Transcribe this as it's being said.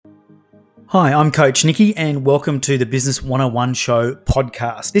Hi, I'm Coach Nicky and welcome to the Business 101 Show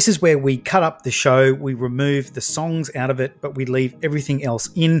podcast. This is where we cut up the show, we remove the songs out of it, but we leave everything else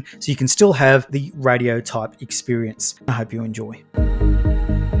in so you can still have the radio type experience. I hope you enjoy.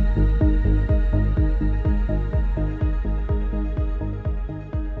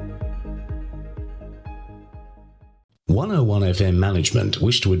 FM management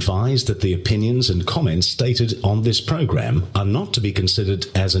wish to advise that the opinions and comments stated on this program are not to be considered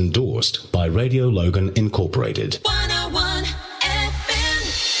as endorsed by Radio Logan Incorporated. 101 FM.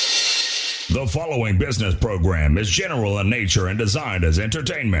 The following business program is general in nature and designed as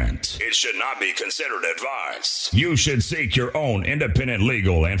entertainment. It should not be considered advice. You should seek your own independent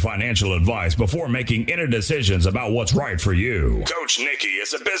legal and financial advice before making any decisions about what's right for you. Coach Nicky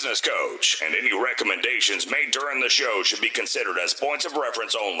is a business coach, and any recommendations made during the show should be considered as points of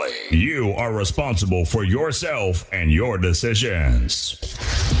reference only. You are responsible for yourself and your decisions.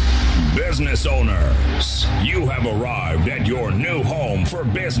 Business owners, you have arrived at your new home for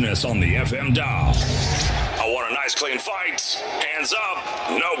business on the FM dial. I want a nice clean fight. Hands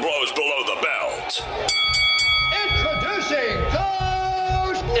up, no blows below the belt. Introducing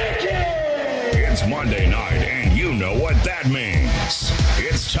Coach Nicky! It's Monday night and you know what that means.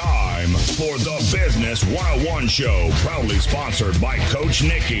 It's time for the Business 101 Show, proudly sponsored by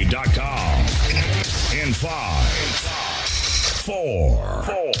CoachNicky.com. In 5, 4,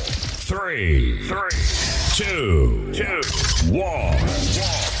 3, 2, 1.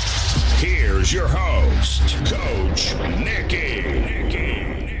 Here's your host, Coach Nicky.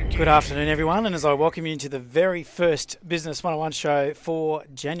 Good afternoon, everyone, and as I welcome you into the very first Business 101 Show for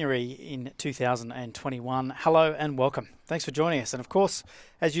January in 2021, hello and welcome. Thanks for joining us. And of course,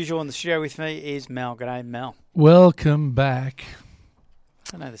 as usual in the studio with me is Mel. G'day, Mel. Welcome back.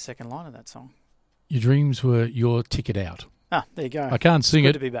 I know the second line of that song. Your dreams were your ticket out. Ah, there you go. I can't sing it.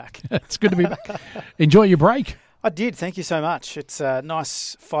 Good to be back. It's good to be back. Enjoy your break. I did. Thank you so much. It's a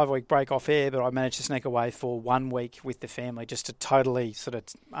nice 5-week break off air, but I managed to sneak away for 1 week with the family just to totally sort of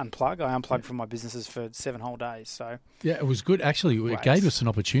unplug. I unplugged from my businesses for 7 whole days. So yeah, it was good. Actually, it gave us an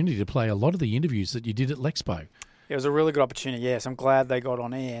opportunity to play a lot of the interviews that you did at Lexpo. It was a really good opportunity, yes. I'm glad they got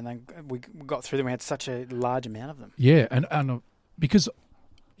on air and we got through them. We had such a large amount of them. Yeah, and because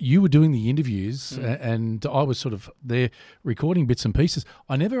you were doing the interviews and I was sort of there recording bits and pieces,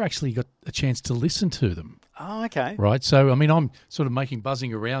 I never actually got a chance to listen to them. Oh, okay. Right. So, I mean, I'm sort of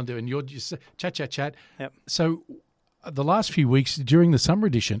buzzing around and you're just chat. Yep. So the last few weeks during the summer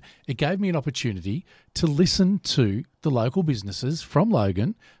edition, it gave me an opportunity to listen to the local businesses from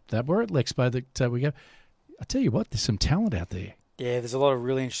Logan that were at Lexpo that we go, I tell you what, there's some talent out there. Yeah, there's a lot of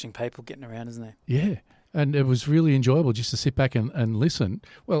really interesting people getting around, isn't there? Yeah. And it was really enjoyable just to sit back and listen.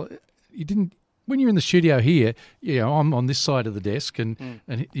 Well, you didn't when you're in the studio here, you know, I'm on this side of the desk and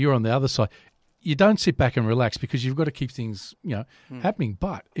you're on the other side. You don't sit back and relax because you've got to keep things, happening.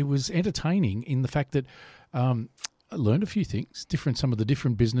 But it was entertaining in the fact that I learned a few things, some of the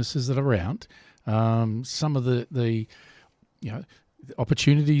different businesses that are around, some of the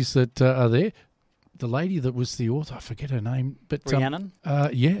opportunities that are there. The lady that was the author, I forget her name, but Rhiannon?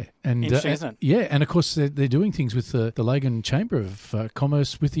 yeah, and interesting, isn't it? Yeah, and of course they're doing things with the Logan Chamber of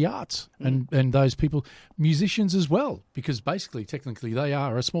Commerce with the arts and those people, musicians as well, because basically, technically, they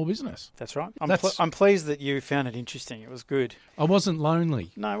are a small business. That's right. I'm pleased that you found it interesting. It was good. I wasn't lonely.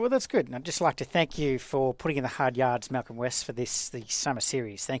 No, well, that's good. And I'd just like to thank you for putting in the hard yards, Malcolm West, for the summer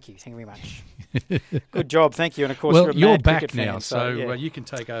series. Thank you. Thank you very much. Good job. Thank you. And of course, you're mad back cricket now, fan, so yeah. you can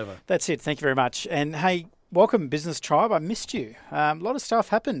take over. That's it. Thank you very much. And hey, welcome, Business Tribe. I missed you. A lot of stuff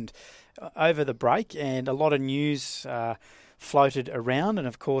happened over the break and a lot of news floated around. And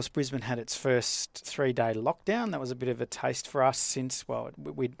of course, Brisbane had its first 3-day lockdown. That was a bit of a taste for us since,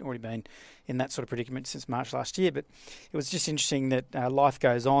 we'd already been in that sort of predicament since March last year. But it was just interesting that life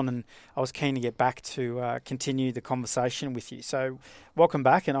goes on, and I was keen to get back to continue the conversation with you. So welcome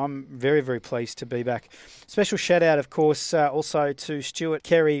back, and I'm very, very pleased to be back. Special shout out, of course, also to Stuart,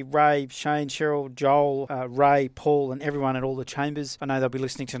 Kerry, Ray, Shane, Cheryl, Joel, Ray, Paul, and everyone at all the chambers. I know they'll be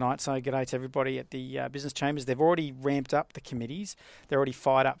listening tonight, so g'day to everybody at the business chambers. They've already ramped up the committees. They're already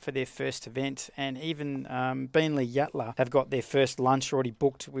fired up for their first event, and even Beanley Yatla have got their first lunch already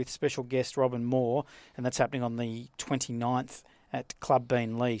booked with special guest Robin Moore, and that's happening on the 29th at Club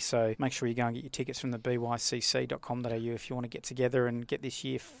Beanley. So make sure you go and get your tickets from the bycc.com.au if you want to get together and get this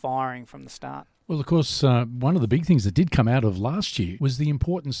year firing from the start. Well, of course, one of the big things that did come out of last year was the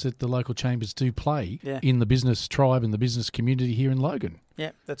importance that the local chambers do play in the business tribe and the business community here in Logan.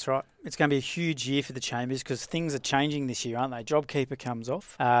 Yeah, that's right. It's going to be a huge year for the chambers because things are changing this year, aren't they? JobKeeper comes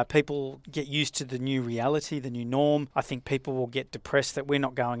off. People get used to the new reality, the new norm. I think people will get depressed that we're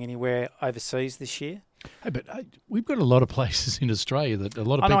not going anywhere overseas this year. Hey, but we've got a lot of places in Australia that a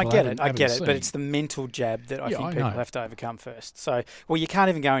lot of people I get it, seen. but it's the mental jab that I think people know. have to overcome first. So, you can't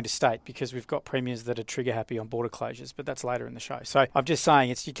even go into state because we've got premiers that are trigger happy on border closures, but that's later in the show. So I'm just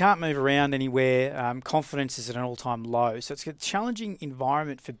saying, you can't move around anywhere. Confidence is at an all-time low. So it's a challenging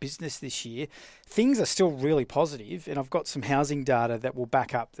environment for business this year. Things are still really positive, and I've got some housing data that will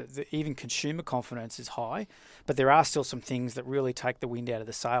back up that even consumer confidence is high, but there are still some things that really take the wind out of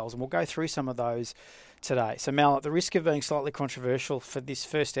the sails, and we'll go through some of those today. So Mal, at the risk of being slightly controversial for this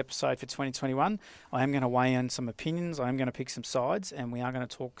first episode for 2021, I am going to weigh in some opinions, I am going to pick some sides, and we are going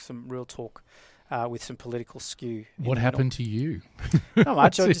to talk some real talk with some political skew. What happened to you? Not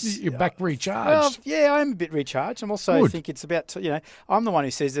much. You're back recharged. Well, yeah, I'm a bit recharged. I'm also think it's about, I'm the one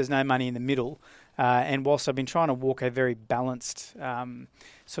who says there's no money in the middle. And whilst I've been trying to walk a very balanced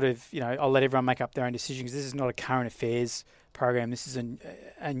sort of, I'll let everyone make up their own decisions. This is not a current affairs program. This is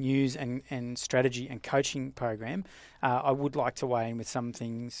a news and strategy and coaching program. I would like to weigh in with some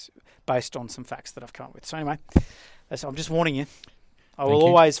things based on some facts that I've come up with. So anyway, I'm just warning you. I will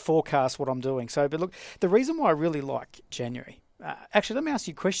always forecast what I'm doing. But look, the reason why I really like January, actually, let me ask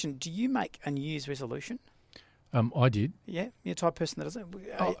you a question. Do you make a New Year's resolution? I did. Yeah, you're the type of person that does it.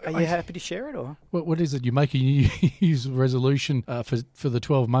 Are you happy to share it, or what is it? You make a New Year's resolution for the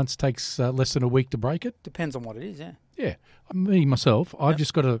 12 months. Takes less than a week to break it. Depends on what it is. Yeah. Yeah, myself, I've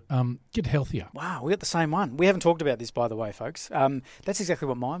just got to get healthier. Wow, we got the same one. We haven't talked about this, by the way, folks. That's exactly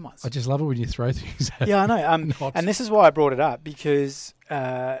what mine was. I just love it when you throw things at Yeah, I know. And this is why I brought it up, because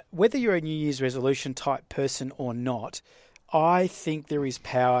whether you're a New Year's resolution type person or not, I think there is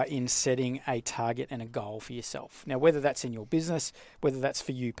power in setting a target and a goal for yourself. Now, whether that's in your business, whether that's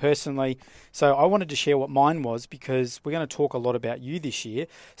for you personally. So I wanted to share what mine was because we're going to talk a lot about you this year.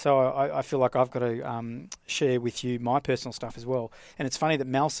 So I feel like I've got to share with you my personal stuff as well. And it's funny that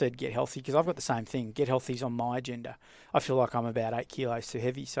Mel said get healthy because I've got the same thing. Get healthy is on my agenda. I feel like I'm about 8 kilos too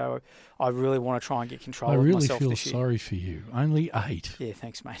heavy. So I really want to try and get control of myself this year. I really feel sorry for you. Only 8. Yeah,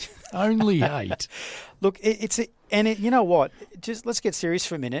 thanks, mate. Only 8. Look, you know what? Just let's get serious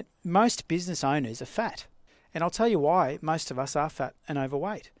for a minute. Most business owners are fat. And I'll tell you why most of us are fat and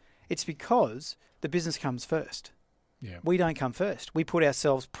overweight. It's because the business comes first. Yeah. We don't come first. We put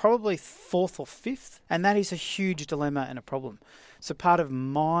ourselves probably 4th or 5th, and that is a huge dilemma and a problem. So part of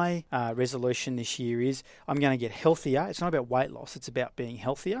my resolution this year is I'm going to get healthier. It's not about weight loss. It's about being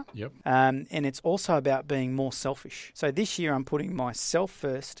healthier. Yep. And it's also about being more selfish. So this year I'm putting myself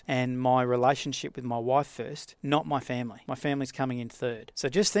first and my relationship with my wife first, not my family. My family's coming in third. So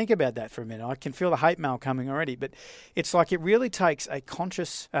just think about that for a minute. I can feel the hate mail coming already, but it's like it really takes a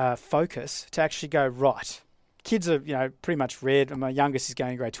conscious focus to actually go, right, kids are, pretty much red. My youngest is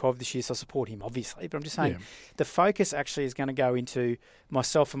going to grade 12 this year, so I support him, obviously. But I'm just saying the focus actually is going to go into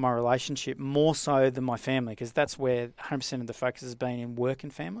myself and my relationship more so than my family, because that's where 100% of the focus has been in work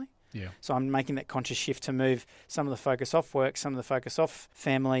and family. Yeah. So I'm making that conscious shift to move some of the focus off work, some of the focus off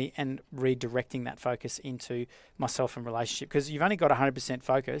family, and redirecting that focus into myself and relationship. Because you've only got 100%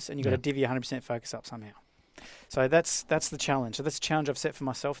 focus, and you've got to divvy 100% focus up somehow. So that's the challenge. So that's a challenge I've set for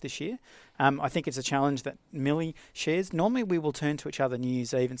myself this year. I think it's a challenge that Millie shares. Normally we will turn to each other New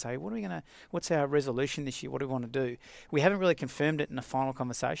Year's Eve and say, what's our resolution this year? What do we want to do? We haven't really confirmed it in a final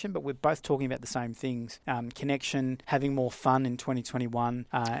conversation, but we're both talking about the same things. Connection, having more fun in 2021,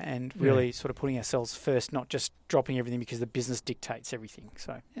 and really sort of putting ourselves first, not just dropping everything because the business dictates everything.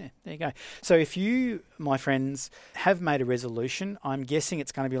 So there you go. So if you, my friends, have made a resolution, I'm guessing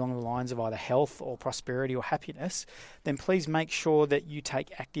it's going to be along the lines of either health or prosperity or happiness, then please make sure that you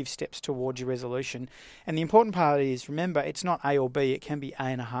take active steps towards your resolution. And the important part is, remember, it's not A or B, it can be A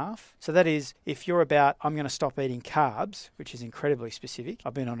and a half. So that is, if you're about, I'm going to stop eating carbs, which is incredibly specific.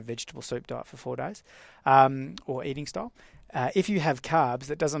 I've been on a vegetable soup diet for 4 days, or eating style. If you have carbs,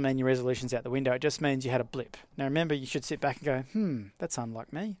 that doesn't mean your resolution's out the window. It just means you had a blip. Now remember, you should sit back and go, that's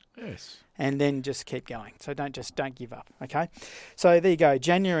unlike me. Yes. And then just keep going. So don't give up, okay? So there you go.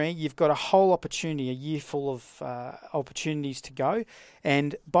 January, you've got a whole opportunity, a year full of opportunities to go.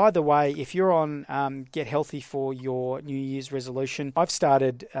 And by the way, if you're on Get Healthy for your New Year's resolution, I've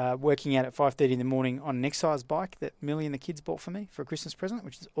started working out at 5:30 in the morning on an exercise bike that Millie and the kids bought for me for a Christmas present,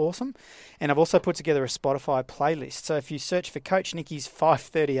 which is awesome. And I've also put together a Spotify playlist. So if you search for Coach Nicky's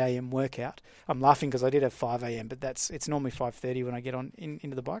 5:30 a.m. workout, I'm laughing because I did have 5 a.m., but it's normally 5:30 when I get on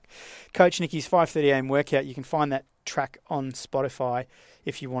into the bike. Coach Coach Nicky's 5:30am workout. You can find that track on Spotify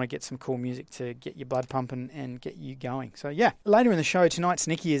if you want to get some cool music to get your blood pumping and get you going. So, yeah. Later in the show, tonight's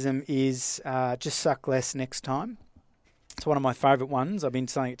Nickyism is just suck less next time. It's one of my favourite ones. I've been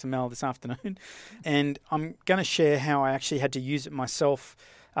saying it to Mel this afternoon. And I'm going to share how I actually had to use it myself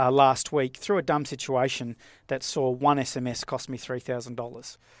last week through a dumb situation that saw one SMS cost me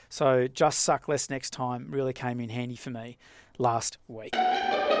 $3,000. So just suck less next time really came in handy for me last week.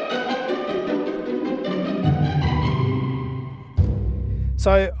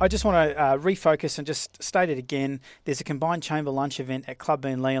 So I just want to refocus and just state it again. There's a combined chamber lunch event at Club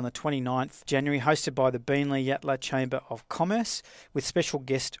Beenleigh on the 29th January, hosted by the Beenleigh Yatala Chamber of Commerce with special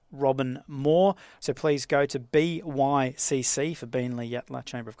guest Robin Moore. So please go to BYCC for Beenleigh Yatala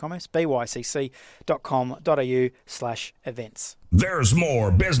Chamber of Commerce, bycc.com.au/events. There's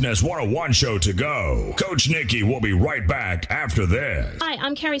more Business 101 show to go. Coach Nicky will be right back after this. Hi,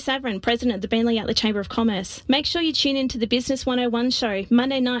 I'm Carrie Saverin, President of the Beenleigh Yatala Chamber of Commerce. Make sure you tune in to the Business 101 show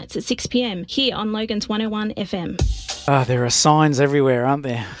Monday nights at 6 p.m. here on Logan's 101 FM. There are signs everywhere, aren't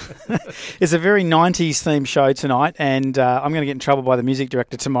there? It's a very 90s themed show tonight, and I'm going to get in trouble by the music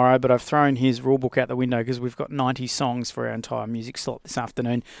director tomorrow, but I've thrown his rule book out the window because we've got 90 songs for our entire music slot this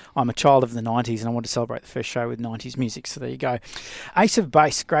afternoon. I'm a child of the 90s, and I want to celebrate the first show with 90s music, so there you go. Ace of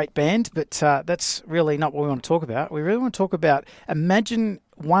Base, great band, but that's really not what we want to talk about. We really want to talk about, imagine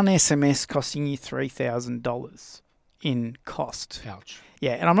one SMS costing you $3,000 in cost. Ouch.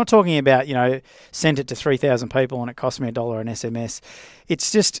 Yeah, and I'm not talking about, sent it to 3,000 people and it cost me $1 an SMS.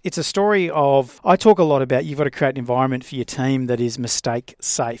 It's a story of, I talk a lot about you've got to create an environment for your team that is mistake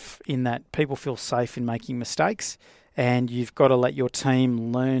safe, in that people feel safe in making mistakes, and you've got to let your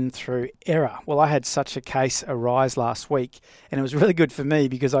team learn through error. Well, I had such a case arise last week, and it was really good for me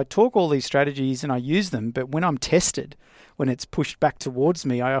because I talk all these strategies and I use them, but when I'm tested, when it's pushed back towards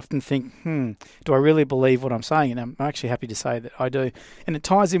me, I often think, do I really believe what I'm saying? And I'm actually happy to say that I do. And it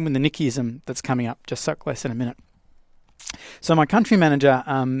ties in with the Nickyism that's coming up, just suck less in a minute. So my country manager,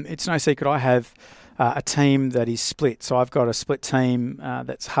 it's no secret I have a team that is split. So I've got a split team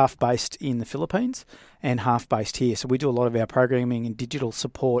that's half based in the Philippines and half based here. So we do a lot of our programming and digital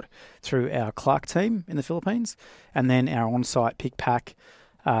support through our Clark team in the Philippines, and then our on-site pick, pack,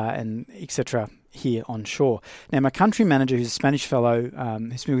 and etc. here on shore. Now, my country manager, who's a Spanish fellow,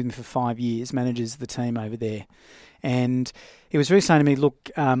 who's been with me for 5 years, manages the team over there. And he was really saying to me,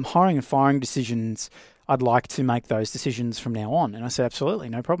 look, hiring and firing decisions, I'd like to make those decisions from now on. And I said, absolutely,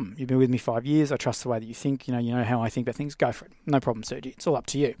 no problem. You've been with me 5 years. I trust the way that you think. You know how I think about things. Go for it. No problem, Sergi. It's all up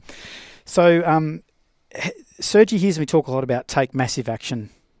to you. So Sergi hears me talk a lot about take massive action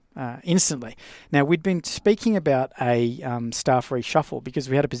instantly. Now, we'd been speaking about a staff reshuffle because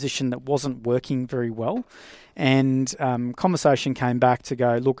we had a position that wasn't working very well, and conversation came back to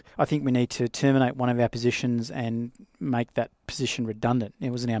go, look, I think we need to terminate one of our positions and make that position redundant.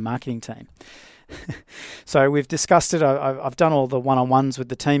 It was in our marketing team. So we've discussed it. I've done all the one-on-ones with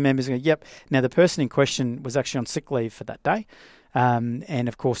the team members. And go, yep. Now, the person in question was actually on sick leave for that day. And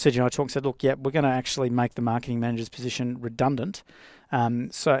of course, Sergi and I talked and said, look, we're going to actually make the marketing manager's position redundant.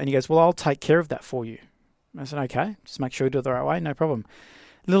 And he goes, well, I'll take care of that for you. I said, okay, just make sure you do it the right way, no problem.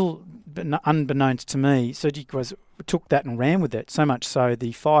 Little unbeknownst to me, Sergi took that and ran with it, so much so that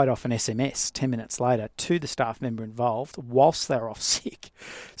he fired off an SMS 10 minutes later to the staff member involved whilst they were off sick,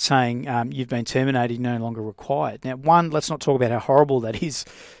 saying, you've been terminated, you're no longer required. Now, one, let's not talk about how horrible that is,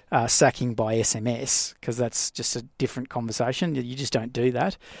 sacking by SMS, because that's just a different conversation. You just don't do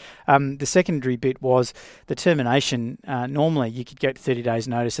that. The secondary bit was the termination. Normally, you could get 30 days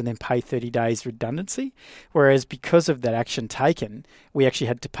notice and then pay 30 days redundancy, whereas because of that action taken, we actually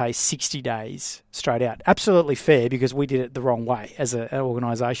had to pay 60 days straight out. Absolutely fair, because we did it the wrong way as an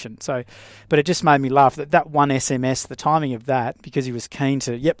organisation. So, but it just made me laugh that one SMS, the timing of that, because he was keen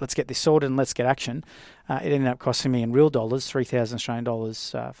to, let's get this sorted and let's get action. It ended up costing me in real dollars, 3,000 Australian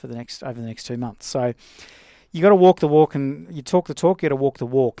dollars over the next 2 months. So you got to walk the walk, and you talk the talk. You got to walk the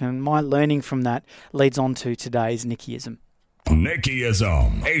walk. And my learning from that leads on to today's Nickyism.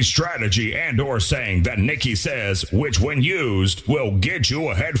 Nickyism, a strategy and/or saying that Nicky says, which when used will get you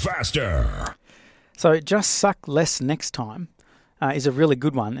ahead faster. So just suck less next time is a really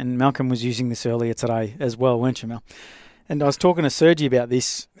good one, and Malcolm was using this earlier today as well, weren't you, Mel? And I was talking to Sergi about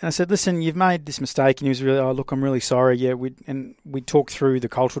this, and I said, listen, you've made this mistake, and he was really, look, I'm really sorry. Yeah, we talked through the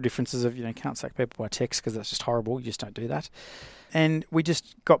cultural differences of, can't sack people by text because that's just horrible. You just don't do that. And we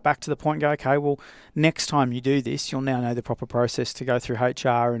just got back to the point and go, okay, well, next time you do this, you'll now know the proper process to go through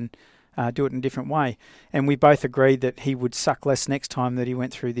HR and do it in a different way. And we both agreed that he would suck less next time that he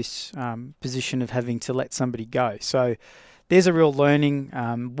went through this position of having to let somebody go. So there's a real learning,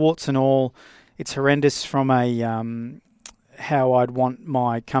 warts and all. It's horrendous from a how I'd want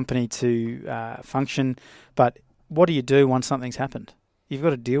my company to function. But what do you do once something's happened? You've got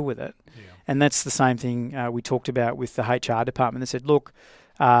to deal with it. Yeah. And that's the same thing we talked about with the HR department. They said, look,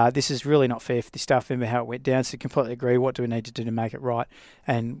 this is really not fair for this staff member, how it went down. So completely agree. What do we need to do to make it right?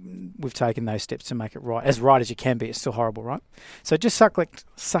 And we've taken those steps to make it right as you can be. It's still horrible, right? So just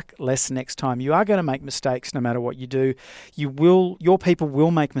suck less next time. You are going to make mistakes no matter what you do. Your people will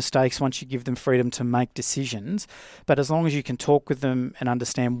make mistakes once you give them freedom to make decisions. But as long as you can talk with them and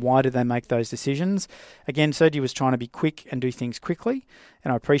understand why do they make those decisions. Again, Sergi was trying to be quick and do things quickly.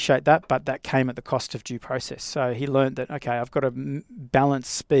 And I appreciate that, but that came at the cost of due process. So he learned that, okay, I've got to balance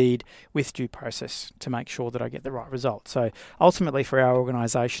speed with due process to make sure that I get the right result. So ultimately for our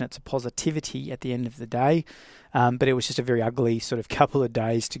organisation, it's a positivity at the end of the day, but it was just a very ugly sort of couple of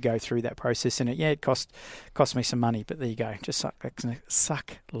days to go through that process. And it cost me some money, but there you go. Just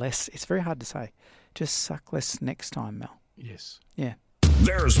suck less. It's very hard to say. Just suck less next time, Mel. Yes. Yeah.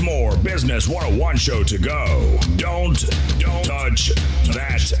 There's more Business 101 show to go. Don't touch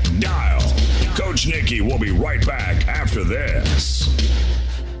that dial. Coach Nicky will be right back after this.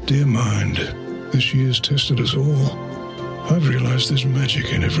 Dear mind, this year's tested us all. I've realized there's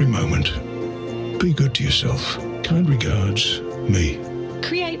magic in every moment. Be good to yourself. Kind regards, me.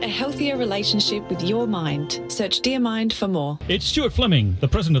 Create a healthier relationship with your mind. Search Dear Mind for more. It's Stuart Fleming, the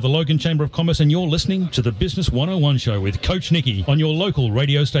president of the Logan Chamber of Commerce, and you're listening to the Business 101 show with Coach Nicky on your local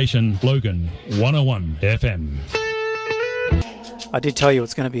radio station, Logan 101 FM. I did tell you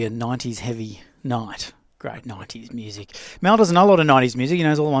it's going to be a 90s heavy night. Great 90s music. Mel doesn't know a lot of 90s music. He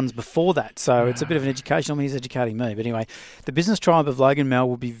knows all the ones before that. So it's a bit of an educational. He's educating me. But anyway, the Business Tribe of Logan, Mel,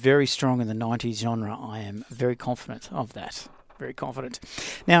 will be very strong in the 90s genre. I am very confident of that. Very confident.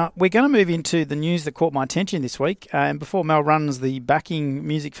 Now, we're going to move into the news that caught my attention this week. And before Mel runs the backing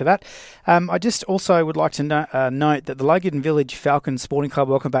music for that, I just also would like to note that the Logan Village Falcons Sporting Club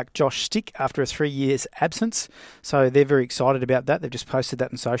welcomed back Josh Stick after a 3 years absence. So they're very excited about that. They've just posted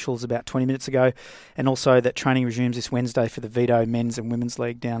that in socials about 20 minutes ago. And also that training resumes this Wednesday for the Vito Men's and Women's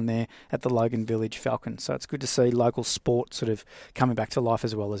League down there at the Logan Village Falcons. So it's good to see local sport sort of coming back to life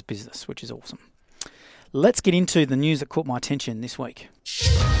as well as business, which is awesome. Let's get into the news that caught my attention this week.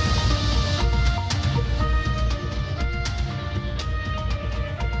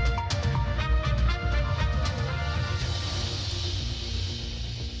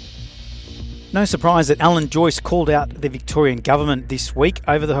 No surprise that Alan Joyce called out the Victorian government this week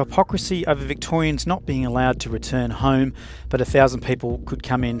over the hypocrisy over Victorians not being allowed to return home, but 1,000 people could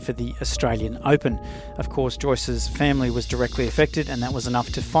come in for the Australian Open. Of course, Joyce's family was directly affected, and that was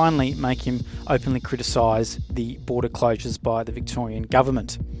enough to finally make him openly criticise the border closures by the Victorian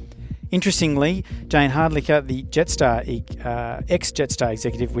government. Interestingly, Jane Hardlicker, the Jetstar ex-Jetstar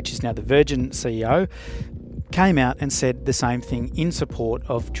executive, which is now the Virgin CEO, came out and said the same thing in support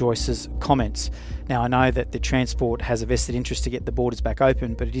of Joyce's comments. Now, I know that the Transport has a vested interest to get the borders back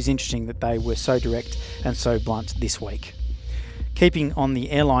open, but it is interesting that they were so direct and so blunt this week. Keeping on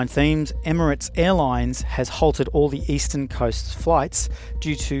the airline themes, Emirates Airlines has halted all the Eastern Coast flights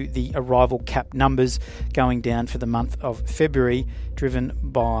due to the arrival cap numbers going down for the month of February, driven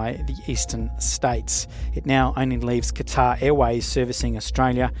by the eastern states. It now only leaves Qatar Airways servicing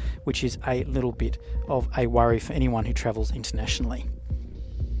Australia, which is a little bit of a worry for anyone who travels internationally.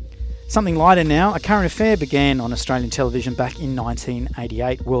 Something lighter now, a current affair began on Australian television back in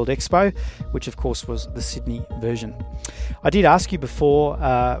 1988 World Expo, which of course was the Sydney version. I did ask you before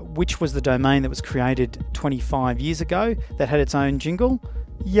which was the domain that was created 25 years ago that had its own jingle.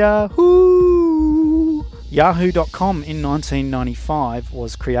 Yahoo! Yahoo.com in 1995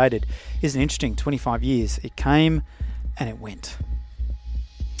 was created. Isn't it interesting? 25 years. It came and it went.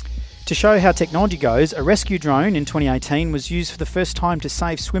 To show how technology goes, a rescue drone in 2018 was used for the first time to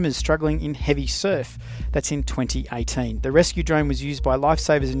save swimmers struggling in heavy surf. That's in 2018. The rescue drone was used by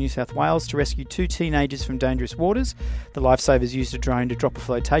lifesavers in New South Wales to rescue 2 teenagers from dangerous waters. The lifesavers used a drone to drop a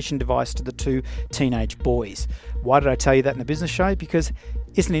flotation device to the 2 teenage boys. Why did I tell you that in a business show? Because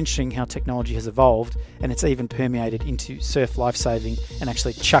isn't it interesting how technology has evolved and it's even permeated into surf lifesaving and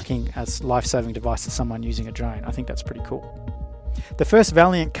actually chucking a lifesaving device to someone using a drone. I think that's pretty cool. The first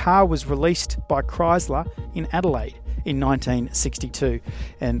Valiant car was released by Chrysler in Adelaide in 1962.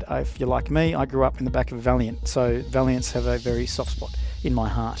 And if you're like me, I grew up in the back of a Valiant, so Valiants have a very soft spot in my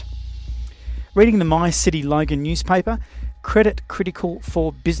heart. Reading the My City Logan newspaper, credit critical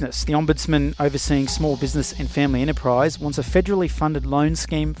for business. The Ombudsman overseeing small business and family enterprise wants a federally funded loan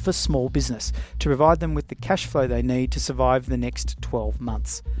scheme for small business to provide them with the cash flow they need to survive the next 12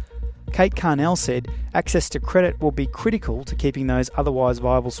 months. Kate Carnell said, access to credit will be critical to keeping those otherwise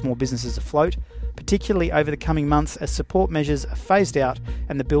viable small businesses afloat, particularly over the coming months as support measures are phased out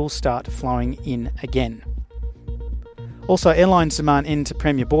and the bills start flowing in again. Also, airlines demand end to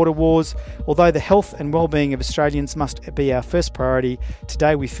Premier border wars. Although the health and well-being of Australians must be our first priority,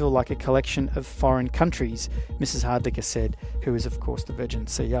 today we feel like a collection of foreign countries, Mrs Hardlicker said, who is, of course, the Virgin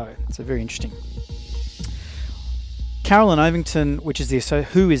CEO. So very interesting. Carolyn Ovington,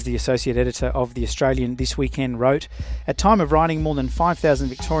 who is the Associate Editor of The Australian this weekend, wrote, at time of writing, more than 5,000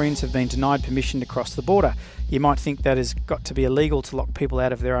 Victorians have been denied permission to cross the border. You might think that has got to be illegal to lock people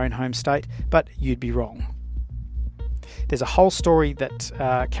out of their own home state, but you'd be wrong. There's a whole story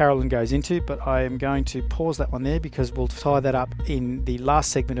that Carolyn goes into, but I am going to pause that one there because we'll tie that up in the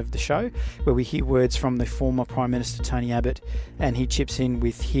last segment of the show where we hear words from the former Prime Minister Tony Abbott and he chips in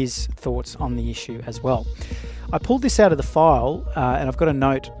with his thoughts on the issue as well. I pulled this out of the file and I've got a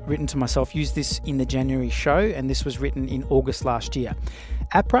note written to myself, use this in the January show, and this was written in August last year.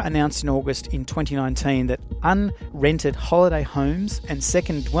 APRA announced in August in 2019 that unrented holiday homes and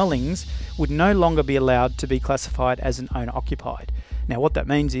second dwellings would no longer be allowed to be classified as an owner-occupied. Now, what that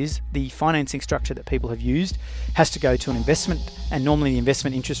means is the financing structure that people have used has to go to an investment, and normally the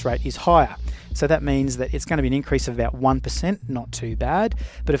investment interest rate is higher. So that means that it's going to be an increase of about 1%, not too bad,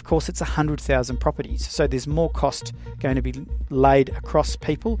 but of course it's 100,000 properties. So there's more cost going to be laid across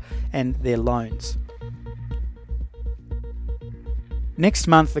people and their loans. Next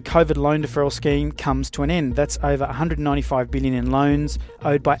month, the COVID loan deferral scheme comes to an end. That's over $195 billion in loans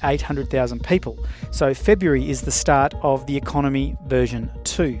owed by 800,000 people. So February is the start of the economy version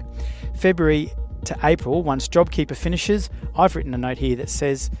 2. February to April, once JobKeeper finishes, I've written a note here that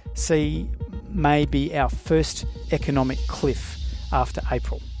says, may be our first economic cliff after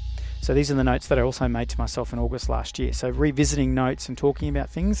April. So these are the notes that I also made to myself in August last year. So revisiting notes and talking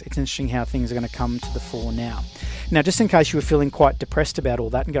about things, it's interesting how things are going to come to the fore now. Now, just in case you were feeling quite depressed about all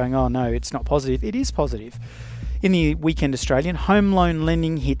that and going, oh no, it's not positive, it is positive. In the Weekend Australian, home loan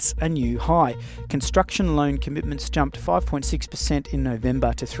lending hits a new high. Construction loan commitments jumped 5.6% in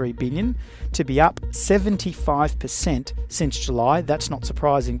November to $3 billion, to be up 75% since July. That's not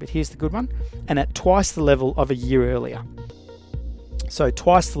surprising, but here's the good one. And at twice the level of a year earlier. So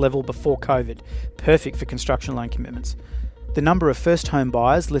twice the level before COVID. Perfect for construction loan commitments. The number of first home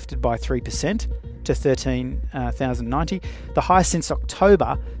buyers lifted by 3% to 13,090, the highest since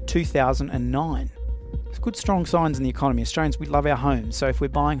October 2009. It's good, strong signs in the economy. Australians, we love our homes. So if we're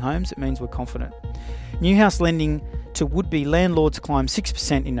buying homes, it means we're confident. New house lending to would-be landlords climbed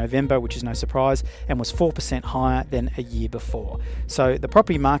 6% in November, which is no surprise, and was 4% higher than a year before. So the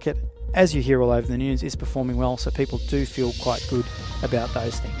property market, as you hear all over the news, is performing well, so people do feel quite good about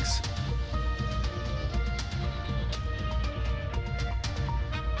those things.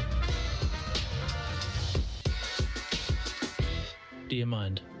 Dear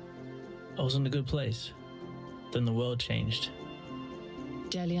mind, I was in a good place. Then the world changed.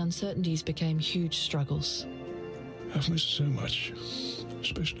 Daily uncertainties became huge struggles. I've missed so much,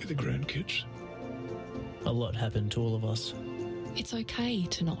 especially the grandkids. A lot happened to all of us. It's okay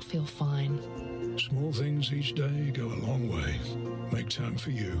to not feel fine. Small things each day go a long way. Make time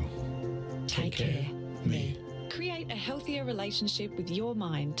for you. Take care. Me. Create a healthier relationship with your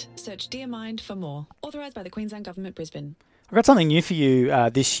mind. Search Dear Mind for more. Authorised by the Queensland Government, Brisbane. I've got something new for you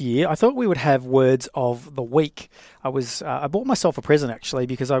this year. I thought we would have words of the week. I bought myself a present actually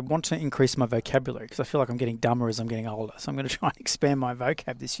because I want to increase my vocabulary because I feel like I'm getting dumber as I'm getting older. So I'm going to try and expand my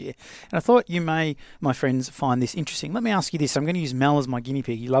vocab this year. And I thought you may, my friends, find this interesting. Let me ask you this. I'm going to use Mel as my guinea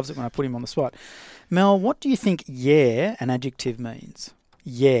pig. He loves it when I put him on the spot. Mel, what do you think yeah, an adjective, means?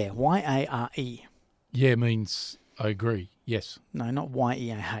 Yeah, Y-A-R-E. Yeah means I agree, yes. No, not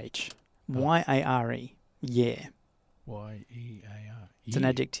Y-E-A-H. Y-A-R-E. Yeah. Y-E-A-R. It's an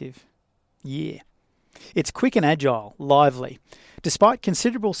adjective. Yeah. It's quick and agile, lively. Despite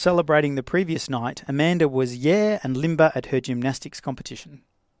considerable celebrating the previous night, Amanda was and limber at her gymnastics competition.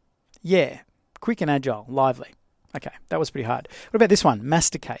 Yeah. Quick and agile, lively. Okay, that was pretty hard. What about this one?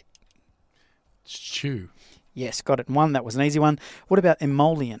 Masticate. Chew. Yes, got it. One, that was an easy one. What about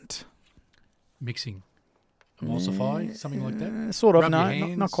emollient? Mixing. Emulsify, something like that? Sort of, no,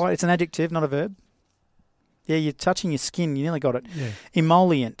 not quite. It's an adjective, not a verb. Yeah, you're touching your skin. You nearly got it. Yeah.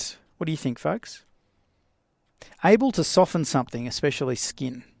 Emollient. What do you think, folks? Able to soften something, especially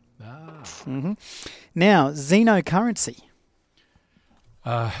skin. Ah. Mm-hmm. Now, xenocurrency.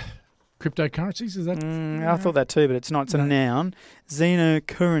 Cryptocurrencies, is that? I thought that too, but it's not. It's a noun.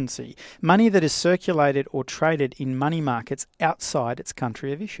 Xenocurrency. Money that is circulated or traded in money markets outside its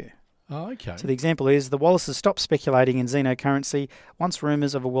country of issue. Oh, okay. So the example is the Wallaces stopped speculating in xenocurrency once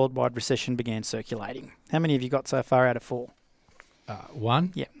rumours of a worldwide recession began circulating. How many have you got so far out of 4?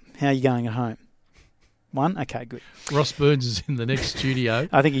 1. Yeah. How are you going at home? 1? Okay, good. Ross Burns is in the next studio.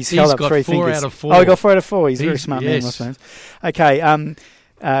 I think he's held up got 3 4 fingers. out of 4. Oh, he got 4 out of 4. He's a very smart man, yes. Ross Burns. Okay,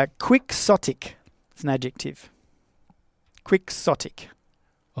 quixotic. It's an adjective. Quixotic.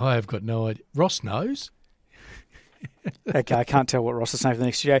 I have got no idea. Ross knows. Okay, I can't tell what Ross is saying for the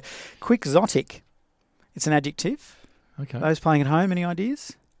next studio. Quixotic. It's an adjective. Okay. Those playing at home, any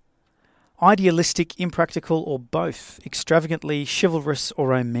ideas? Idealistic, impractical, or both. Extravagantly chivalrous or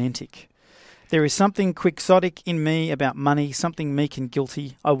romantic. There is something quixotic in me about money, something meek and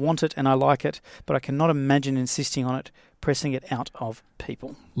guilty. I want it and I like it, but I cannot imagine insisting on it, pressing it out of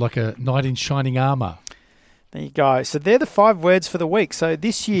people. Like a knight in shining armour. There you go. So they're the 5 words for the week. So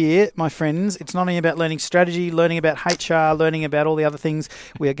this year, my friends, it's not only about learning strategy, learning about HR, learning about all the other things.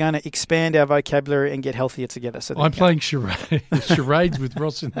 We are going to expand our vocabulary and get healthier together. So I'm playing charades with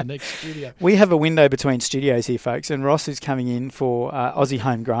Ross in the next studio. We have a window between studios here, folks, and Ross, who's coming in for Aussie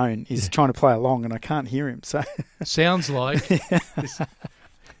Homegrown, is trying to play along, and I can't hear him. So sounds like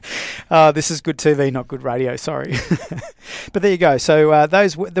this is good TV, not good radio. Sorry, but there you go. So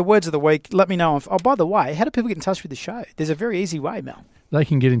the words of the week. Let me know. Oh, by the way, how do people get in touch with the show? There's a very easy way, Mel. They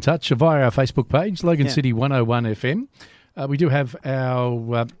can get in touch via our Facebook page, Logan City 101 FM. We do have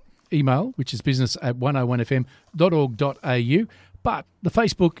our email, which is business@101fm.org.au. But the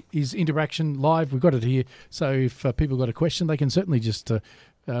Facebook is interaction live. We've got it here. So if people got a question, they can certainly just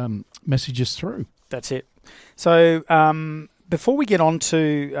message us through. That's it. So before we get on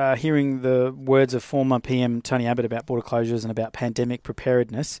to hearing the words of former PM Tony Abbott about border closures and about pandemic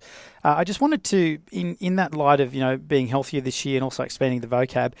preparedness, I just wanted to, in that light of being healthier this year and also expanding the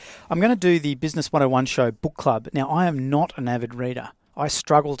vocab, I'm going to do the Business 101 Show book club. Now, I am not an avid reader. I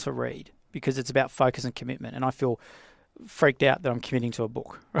struggle to read because it's about focus and commitment, and I feel freaked out that I'm committing to a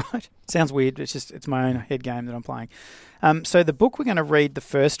book, right? It sounds weird, but it's my own head game that I'm playing. So the book we're going to read, the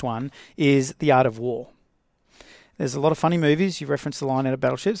first one, is The Art of War. There's a lot of funny movies. You referenced the line out of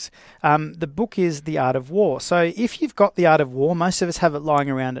Battleships. The book is The Art of War. So if you've got The Art of War, most of us have it lying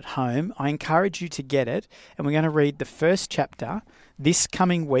around at home. I encourage you to get it. And we're going to read the first chapter this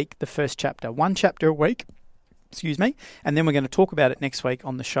coming week, the first chapter. 1 chapter a week. And then we're going to talk about it next week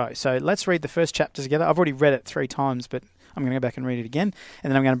on the show. So let's read the first chapter together. I've already read it 3 times, but I'm going to go back and read it again.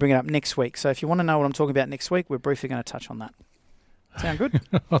 And then I'm going to bring it up next week. So if you want to know what I'm talking about next week, we're briefly going to touch on that. Sound good?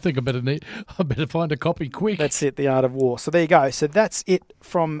 I think I better find a copy quick. That's it, The Art of War. So there you go. So that's it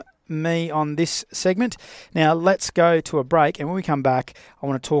from me on this segment. Now let's go to a break, and when we come back, I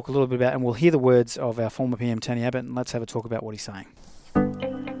want to talk a little bit about, and we'll hear the words of our former PM Tony Abbott, and let's have a talk about what he's saying.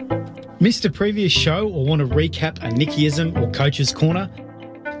 Missed a previous show or want to recap a Nickyism or Coach's Corner?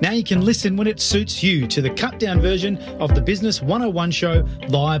 Now you can listen when it suits you to the cut-down version of the Business 101 Show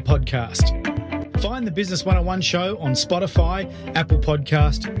live podcast. Find the Business 101 Show on Spotify, Apple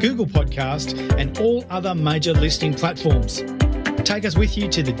Podcast, Google Podcast, and all other major listening platforms. Take us with you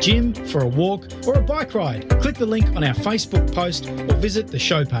to the gym, for a walk, or a bike ride. Click the link on our Facebook post or visit the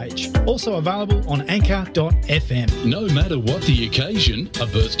show page. Also available on anchor.fm. No matter what the occasion, a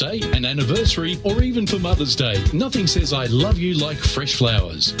birthday, an anniversary, or even for Mother's Day, nothing says I love you like fresh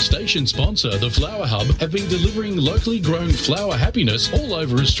flowers. Station sponsor, the Flower Hub, have been delivering locally grown flower happiness all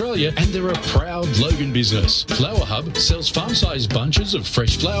over Australia, and they're a proud Logan business. Flower Hub sells farm-sized bunches of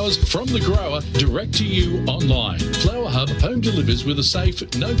fresh flowers from the grower direct to you online. Flower Hub home delivers with a safe,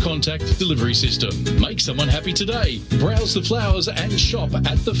 no-contact delivery system. Make someone happy today. Browse the flowers and shop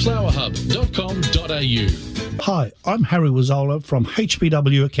at theflowerhub.com.au. Hi, I'm Harry Wazzola from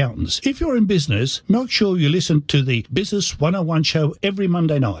HBW Accountants. If you're in business, make sure you listen to the Business 101 Show every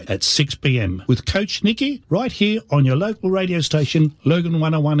Monday night at 6 p.m. with Coach Nicky right here on your local radio station, Logan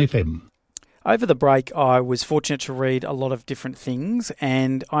 101 FM. Over the break, I was fortunate to read a lot of different things,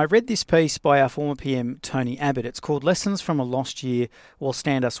 and I read this piece by our former PM, Tony Abbott. It's called Lessons from a Lost Year Will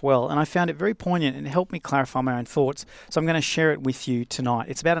Stand Us Well, and I found it very poignant and helped me clarify my own thoughts, so I'm going to share it with you tonight.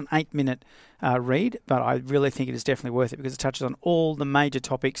 It's about an 8-minute read, but I really think it is definitely worth it because it touches on all the major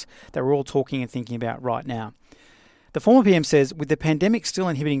topics that we're all talking and thinking about right now. The former PM says, with the pandemic still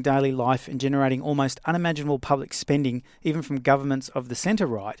inhibiting daily life and generating almost unimaginable public spending, even from governments of the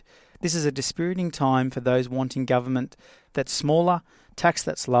centre-right, this is a dispiriting time for those wanting government that's smaller, tax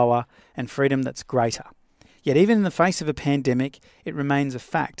that's lower, and freedom that's greater. Yet even in the face of a pandemic, it remains a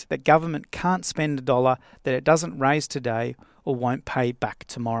fact that government can't spend a dollar that it doesn't raise today or won't pay back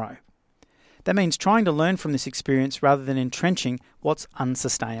tomorrow. That means trying to learn from this experience rather than entrenching what's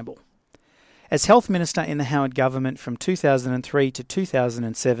unsustainable. As Health Minister in the Howard government from 2003 to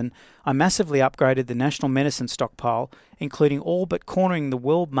 2007, I massively upgraded the national medicine stockpile, including all but cornering the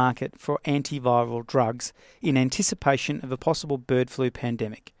world market for antiviral drugs in anticipation of a possible bird flu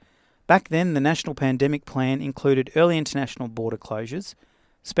pandemic. Back then, the National Pandemic Plan included early international border closures,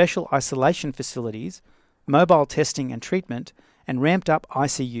 special isolation facilities, mobile testing and treatment, and ramped up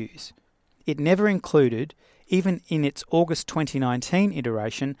ICUs. It never included, even in its August 2019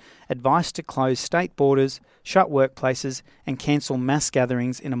 iteration, advice to close state borders, shut workplaces, and cancel mass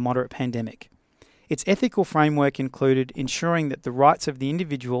gatherings in a moderate pandemic. Its ethical framework included ensuring that the rights of the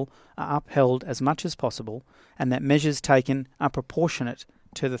individual are upheld as much as possible and that measures taken are proportionate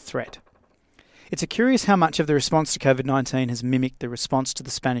to the threat. It's curious how much of the response to COVID-19 has mimicked the response to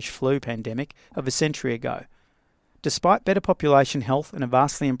the Spanish flu pandemic of a century ago. Despite better population health and a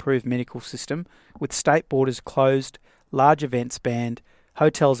vastly improved medical system, with state borders closed, large events banned,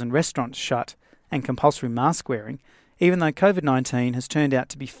 hotels and restaurants shut, and compulsory mask wearing, even though COVID-19 has turned out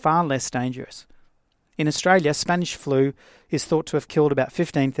to be far less dangerous. In Australia, Spanish flu is thought to have killed about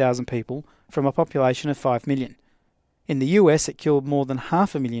 15,000 people from a population of 5 million. In the US, it killed more than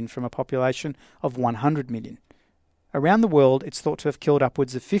 500,000 from a population of 100 million. Around the world, it's thought to have killed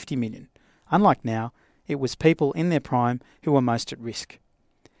upwards of 50 million. Unlike now, it was people in their prime who were most at risk.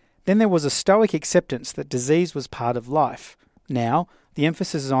 Then there was a stoic acceptance that disease was part of life. Now, the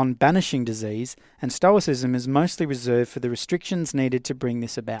emphasis is on banishing disease, and stoicism is mostly reserved for the restrictions needed to bring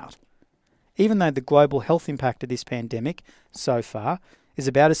this about. Even though the global health impact of this pandemic, so far, is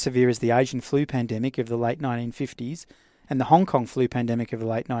about as severe as the Asian flu pandemic of the late 1950s and the Hong Kong flu pandemic of the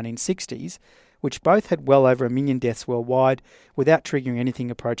late 1960s, which both had well over 1 million deaths worldwide without triggering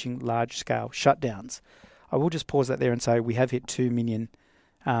anything approaching large-scale shutdowns. I will just pause that there and say we have hit 2 million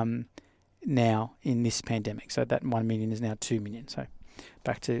now in this pandemic. So that 1 million is now 2 million. So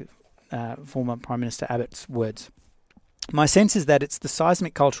back to former Prime Minister Abbott's words. My sense is that it's the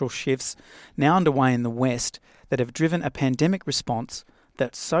seismic cultural shifts now underway in the West that have driven a pandemic response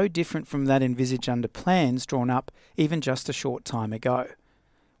that's so different from that envisaged under plans drawn up even just a short time ago.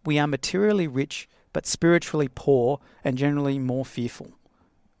 We are materially rich but spiritually poor and generally more fearful.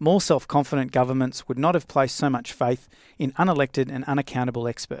 More self-confident governments would not have placed so much faith in unelected and unaccountable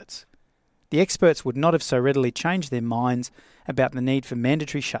experts. The experts would not have so readily changed their minds about the need for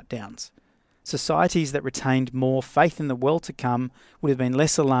mandatory shutdowns. Societies that retained more faith in the world to come would have been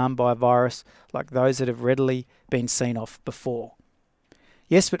less alarmed by a virus like those that have readily been seen off before.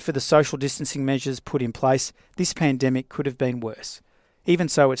 Yes, but for the social distancing measures put in place, this pandemic could have been worse. Even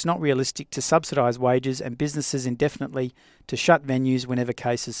so, it's not realistic to subsidise wages and businesses indefinitely, to shut venues whenever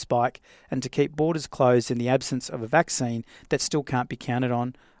cases spike, and to keep borders closed in the absence of a vaccine that still can't be counted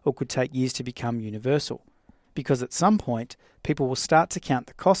on or could take years to become universal. Because at some point, people will start to count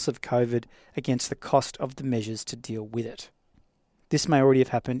the costs of COVID against the cost of the measures to deal with it. This may already have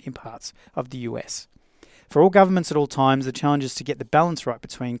happened in parts of the US. For all governments at all times, the challenge is to get the balance right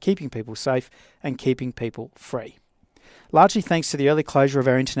between keeping people safe and keeping people free. Largely thanks to the early closure of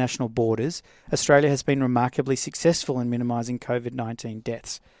our international borders, Australia has been remarkably successful in minimising COVID-19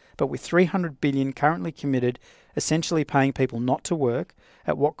 deaths. But with $300 billion currently committed, essentially paying people not to work,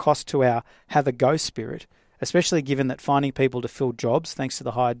 at what cost to our have-a-go spirit, especially given that finding people to fill jobs, thanks to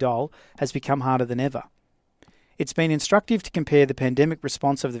the higher dole, has become harder than ever. It's been instructive to compare the pandemic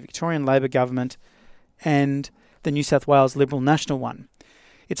response of the Victorian Labor government and the New South Wales Liberal National one.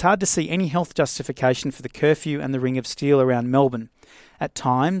 It's hard to see any health justification for the curfew and the Ring of Steel around Melbourne. At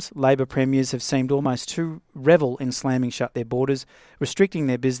times, Labor premiers have seemed almost to revel in slamming shut their borders, restricting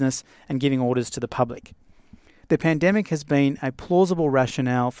their business and giving orders to the public. The pandemic has been a plausible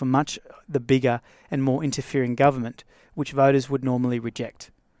rationale for much the bigger and more interfering government, which voters would normally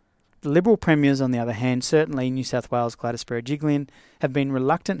reject. The Liberal premiers, on the other hand, certainly New South Wales Gladys Berejiklian, have been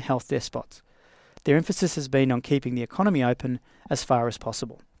reluctant health despots. Their emphasis has been on keeping the economy open as far as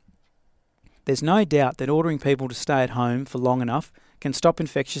possible. There's no doubt that ordering people to stay at home for long enough can stop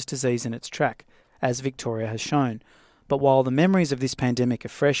infectious disease in its track, as Victoria has shown. But while the memories of this pandemic are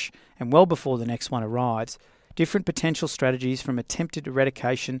fresh and well before the next one arrives, different potential strategies from attempted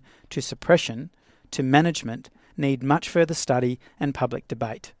eradication to suppression to management need much further study and public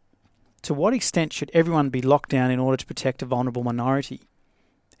debate. To what extent should everyone be locked down in order to protect a vulnerable minority?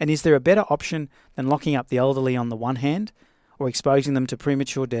 And is there a better option than locking up the elderly on the one hand, or exposing them to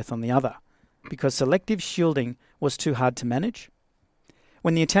premature death on the other, because selective shielding was too hard to manage?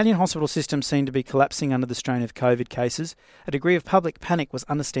 When the Italian hospital system seemed to be collapsing under the strain of COVID cases, a degree of public panic was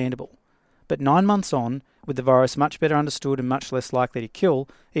understandable. But 9 months on, with the virus much better understood and much less likely to kill,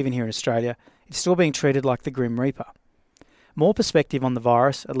 even here in Australia, it's still being treated like the Grim Reaper. More perspective on the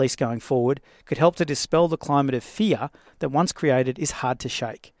virus, at least going forward, could help to dispel the climate of fear that once created is hard to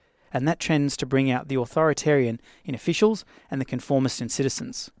shake, and that tends to bring out the authoritarian in officials and the conformist in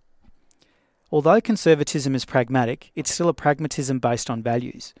citizens. Although conservatism is pragmatic, it's still a pragmatism based on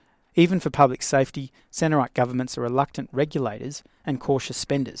values. Even for public safety, centre-right governments are reluctant regulators and cautious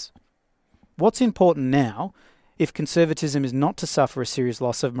spenders. What's important now, if conservatism is not to suffer a serious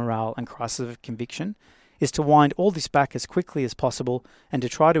loss of morale and crisis of conviction, is to wind all this back as quickly as possible and to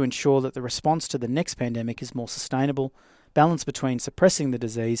try to ensure that the response to the next pandemic is more sustainable, balanced between suppressing the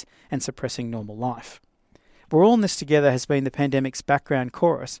disease and suppressing normal life. We're all in this together has been the pandemic's background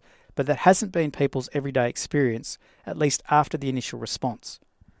chorus, but that hasn't been people's everyday experience, at least after the initial response.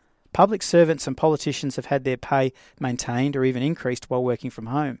 Public servants and politicians have had their pay maintained or even increased while working from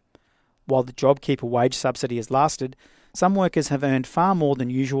home. While the JobKeeper wage subsidy has lasted, some workers have earned far more than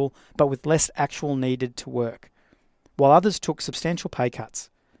usual, but with less actual needed to work, while others took substantial pay cuts.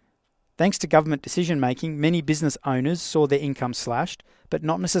 Thanks to government decision-making, many business owners saw their income slashed, but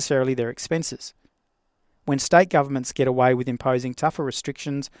not necessarily their expenses. When state governments get away with imposing tougher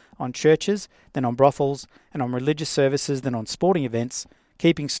restrictions on churches than on brothels and on religious services than on sporting events,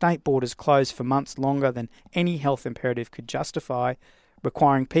 keeping state borders closed for months longer than any health imperative could justify,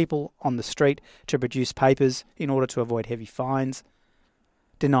 requiring people on the street to produce papers in order to avoid heavy fines,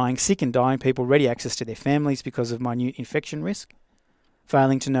 denying sick and dying people ready access to their families because of minute infection risk,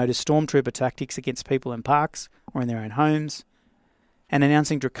 failing to notice stormtrooper tactics against people in parks or in their own homes, and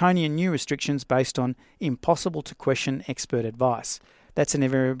announcing draconian new restrictions based on impossible-to-question expert advice that's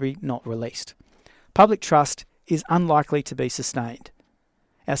inevitably not released. Public trust is unlikely to be sustained.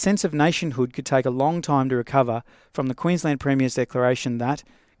 Our sense of nationhood could take a long time to recover from the Queensland Premier's declaration that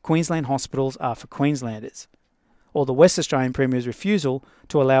Queensland hospitals are for Queenslanders, or the West Australian Premier's refusal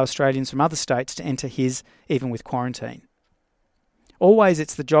to allow Australians from other states to enter his, even with quarantine. Always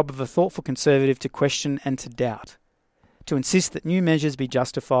it's the job of a thoughtful Conservative to question and to doubt, to insist that new measures be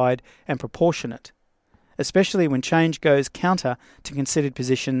justified and proportionate, especially when change goes counter to considered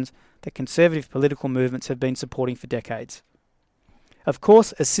positions that Conservative political movements have been supporting for decades. Of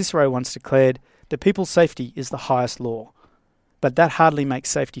course, as Cicero once declared, the people's safety is the highest law. But that hardly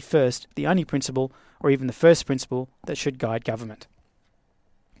makes safety first the only principle, or even the first principle, that should guide government.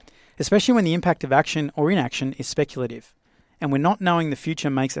 Especially when the impact of action or inaction is speculative, and when not knowing the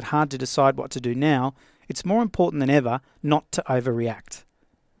future makes it hard to decide what to do now, it's more important than ever not to overreact.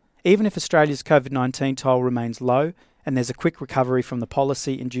 Even if Australia's COVID-19 toll remains low, and there's a quick recovery from the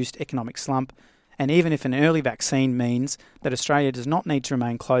policy-induced economic slump, and even if an early vaccine means that Australia does not need to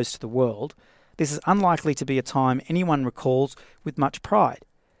remain closed to the world, this is unlikely to be a time anyone recalls with much pride,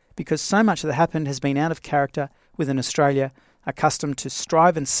 because so much that happened has been out of character with an Australia accustomed to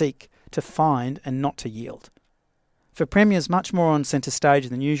strive and seek, to find and not to yield. For premiers much more on centre stage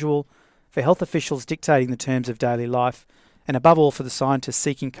than usual, for health officials dictating the terms of daily life, and above all for the scientists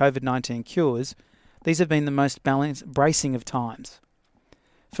seeking COVID-19 cures, these have been the most bracing of times.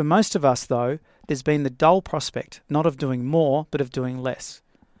 For most of us, though, there's been the dull prospect, not of doing more, but of doing less.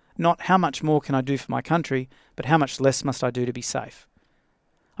 Not how much more can I do for my country, but how much less must I do to be safe.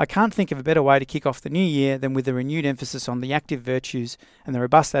 I can't think of a better way to kick off the new year than with a renewed emphasis on the active virtues and the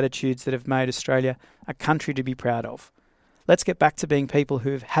robust attitudes that have made Australia a country to be proud of. Let's get back to being people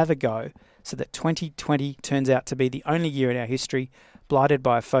who have a go, so that 2020 turns out to be the only year in our history blighted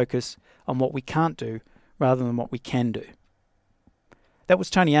by a focus on what we can't do rather than what we can do. That was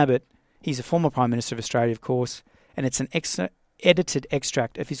Tony Abbott. He's a former Prime Minister of Australia, of course, and it's an edited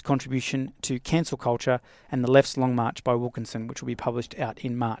extract of his contribution to cancel culture and the left's long march by Wilkinson, which will be published out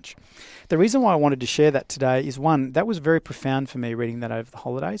in March. The reason why I wanted to share that today is, one, that was very profound for me reading that over the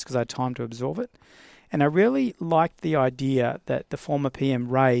holidays because I had time to absorb it. And I really liked the idea that the former PM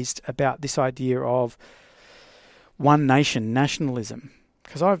raised about this idea of one nation, nationalism,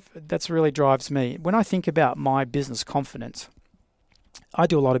 because that's really drives me. When I think about my business confidence, I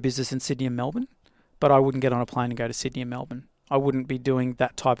do a lot of business in Sydney and Melbourne, but I wouldn't get on a plane and go to Sydney and Melbourne. I wouldn't be doing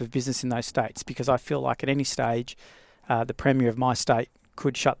that type of business in those states because I feel like at any stage, the Premier of my state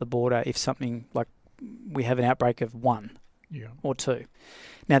could shut the border if something like we have an outbreak of one or two.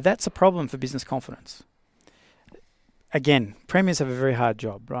 Now, that's a problem for business confidence. Again, Premiers have a very hard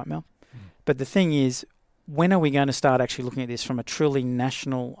job, right, Mel? But the thing is, when are we going to start actually looking at this from a truly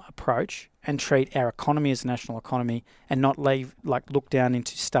national approach and treat our economy as a national economy and not look down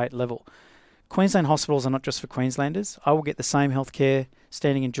into state level? Queensland hospitals are not just for Queenslanders. I will get the same healthcare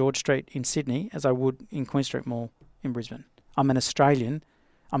standing in George Street in Sydney as I would in Queen Street Mall in Brisbane. I'm an Australian.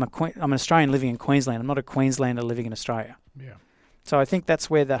 I'm an Australian living in Queensland. I'm not a Queenslander living in Australia. Yeah. So I think that's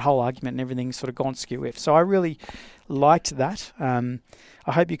where that whole argument and everything's sort of gone skew with. So I really liked that.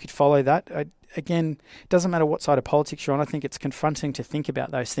 I hope you could follow that. Again, it doesn't matter what side of politics you're on. I think it's confronting to think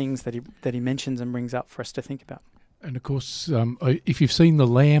about those things that he mentions and brings up for us to think about. And of course, if you've seen the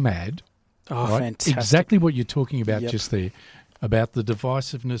Lamb ad, fantastic. Exactly what you're talking about just there, about the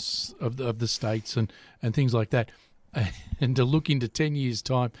divisiveness of the states and things like that, and to look into 10 years'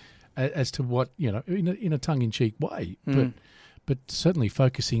 time as to what, in a tongue-in-cheek way, but certainly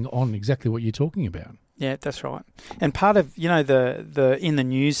focusing on exactly what you're talking about. Yeah, that's right. And part of, the in the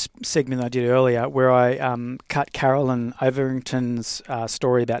news segment I did earlier where I cut Carolyn Overington's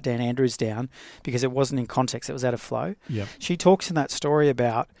story about Dan Andrews down because it wasn't in context, it was out of flow. Yep. She talks in that story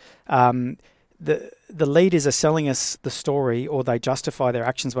about the leaders are selling us the story, or they justify their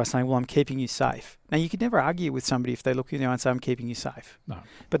actions by saying, well, I'm keeping you safe. Now, you could never argue with somebody if they look you in the eye and say, I'm keeping you safe. No.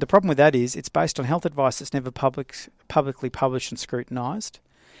 But the problem with that is it's based on health advice that's never publicly published and scrutinised.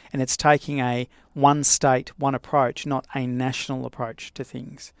 And it's taking a one state, one approach, not a national approach to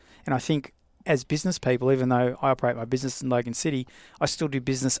things. And I think as business people, even though I operate my business in Logan City, I still do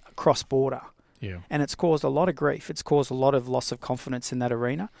business across border. Yeah. And it's caused a lot of grief. It's caused a lot of loss of confidence in that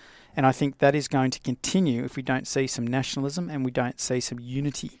arena. And I think that is going to continue if we don't see some nationalism and we don't see some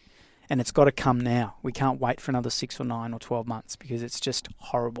unity. And it's got to come now. We can't wait for another 6 or 9 or 12 months because it's just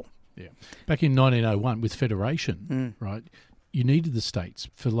horrible. Yeah. Back in 1901 with Federation, right, you needed the states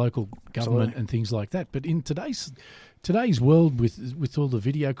for local government and things like that. But in today's world with all the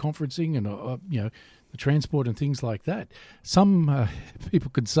video conferencing and, the transport and things like that, some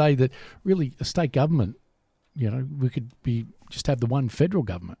people could say that really a state government, we could just have the one federal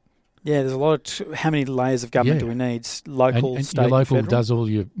government. Yeah, there's a lot of how many layers of government do we need? Local, and state, your local federal? does all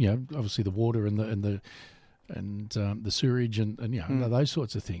your, obviously the water and the sewerage and those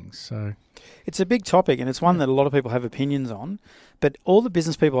sorts of things. So it's a big topic, and it's one that a lot of people have opinions on. But all the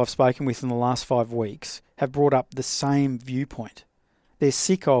business people I've spoken with in the last 5 weeks have brought up the same viewpoint. They're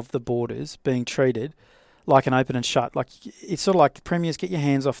sick of the borders being treated like an open and shut. Like it's sort of like the premiers, get your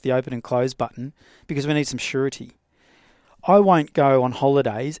hands off the open and close button because we need some surety. I won't go on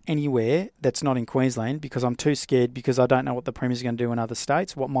holidays anywhere that's not in Queensland because I'm too scared because I don't know what the Premier's going to do in other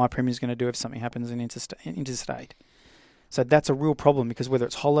states, what my Premier's going to do if something happens in interstate. So that's a real problem because whether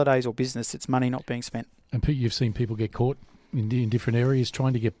it's holidays or business, it's money not being spent. And you've seen people get caught in different areas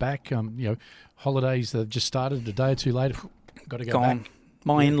trying to get back. Holidays that have just started a day or two later, got to go back.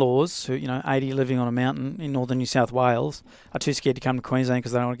 My in-laws, who 80, living on a mountain in northern New South Wales, are too scared to come to Queensland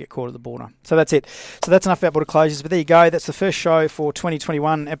because they don't want to get caught at the border. So that's it. So that's enough about border closures. But there you go. That's the first show for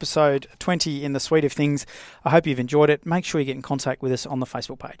 2021, episode 20 in the suite of things. I hope you've enjoyed it. Make sure you get in contact with us on the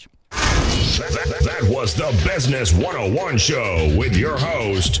Facebook page. That was the Business 101 Show with your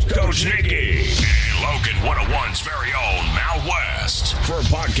host, Coach Nicky, and Logan 101's very own Mal West. For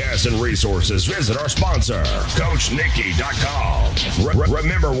podcasts and resources, visit our sponsor, CoachNicky.com.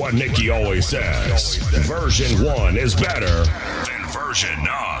 Remember what Nicky always says, version 1 is better than version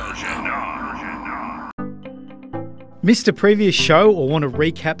none. Missed a previous show or want to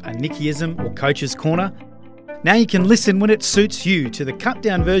recap a Nickyism or Coach's Corner? Now you can listen when it suits you to the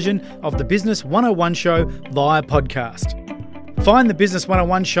cut-down version of the Business 101 Show via podcast. Find the Business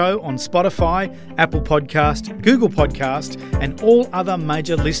 101 Show on Spotify, Apple Podcast, Google Podcast, and all other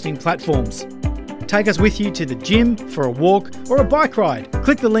major listening platforms. Take us with you to the gym, for a walk, or a bike ride.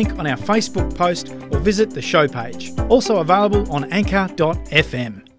 Click the link on our Facebook post or visit the show page. Also available on Anchor.fm.